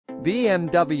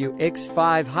BMW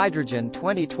iX5 Hydrogen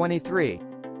 2023.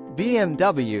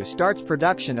 BMW starts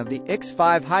production of the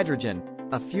iX5 Hydrogen,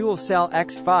 a fuel cell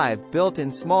X5 built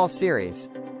in small series.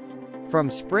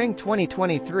 From spring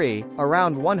 2023,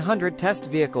 around 100 test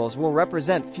vehicles will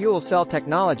represent fuel cell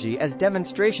technology as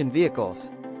demonstration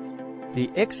vehicles. The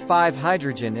iX5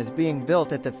 Hydrogen is being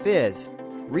built at the FIZ,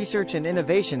 Research and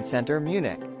Innovation Center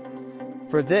Munich.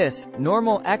 For this,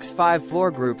 normal X5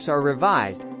 floor groups are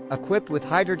revised, equipped with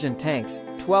hydrogen tanks,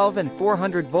 12 and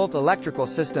 400-volt electrical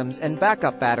systems and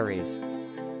backup batteries.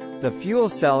 The fuel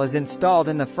cell is installed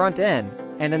in the front end,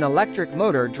 and an electric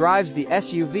motor drives the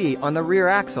SUV on the rear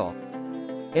axle.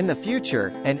 In the future,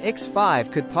 an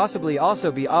iX5 could possibly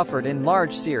also be offered in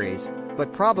large series,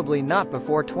 but probably not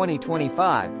before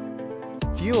 2025.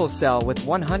 Fuel cell with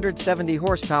 170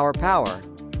 horsepower power.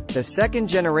 The second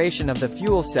generation of the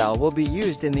fuel cell will be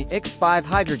used in the iX5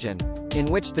 Hydrogen, in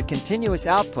which the continuous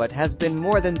output has been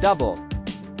more than doubled.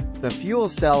 The fuel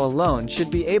cell alone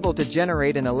should be able to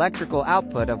generate an electrical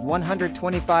output of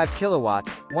 125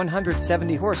 kilowatts,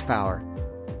 170 horsepower.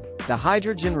 The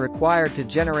hydrogen required to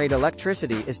generate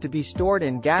electricity is to be stored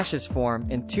in gaseous form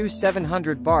in two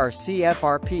 700-bar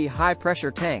CFRP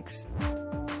high-pressure tanks.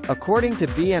 According to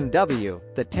BMW,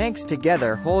 the tanks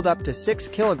together hold up to 6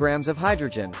 kilograms of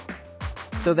hydrogen.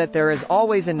 So that there is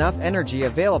always enough energy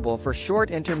available for short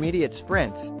intermediate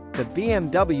sprints, the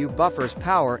BMW buffers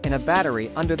power in a battery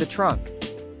under the trunk.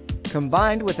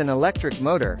 Combined with an electric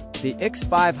motor, the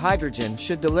iX5 Hydrogen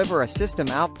should deliver a system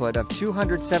output of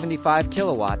 275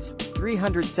 kilowatts,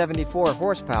 374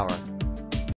 horsepower.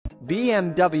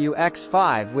 BMW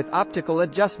X5 with optical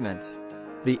adjustments.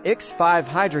 The iX5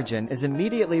 Hydrogen is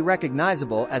immediately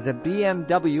recognizable as a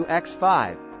BMW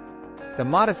X5. The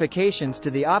modifications to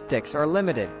the optics are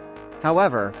limited.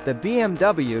 However, the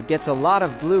BMW gets a lot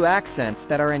of blue accents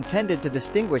that are intended to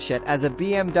distinguish it as a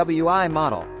BMW i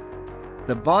model.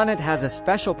 The bonnet has a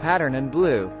special pattern in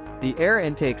blue, the air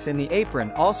intakes in the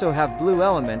apron also have blue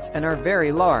elements and are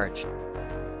very large.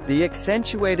 The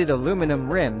accentuated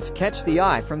aluminum rims catch the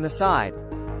eye from the side.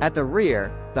 At the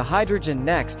rear, the Hydrogen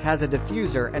next has a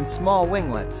diffuser and small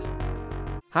winglets.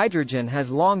 Hydrogen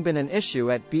has long been an issue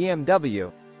at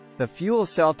BMW. The fuel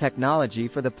cell technology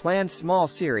for the planned small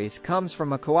series comes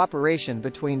from a cooperation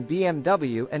between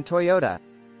BMW and Toyota.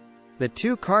 The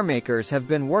two carmakers have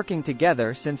been working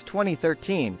together since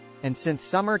 2013, and since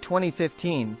summer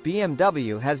 2015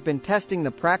 BMW has been testing the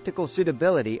practical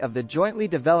suitability of the jointly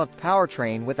developed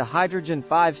powertrain with a Hydrogen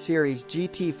 5 Series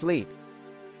GT fleet.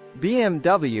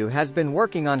 BMW has been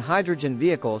working on hydrogen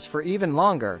vehicles for even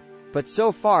longer, but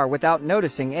so far without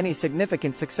noticing any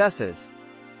significant successes.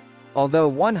 Although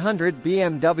 100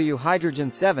 BMW Hydrogen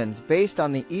 7s based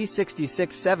on the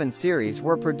E66 7 series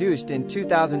were produced in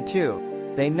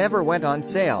 2002, they never went on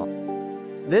sale.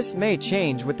 This may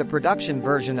change with the production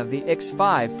version of the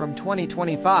iX5 from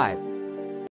 2025.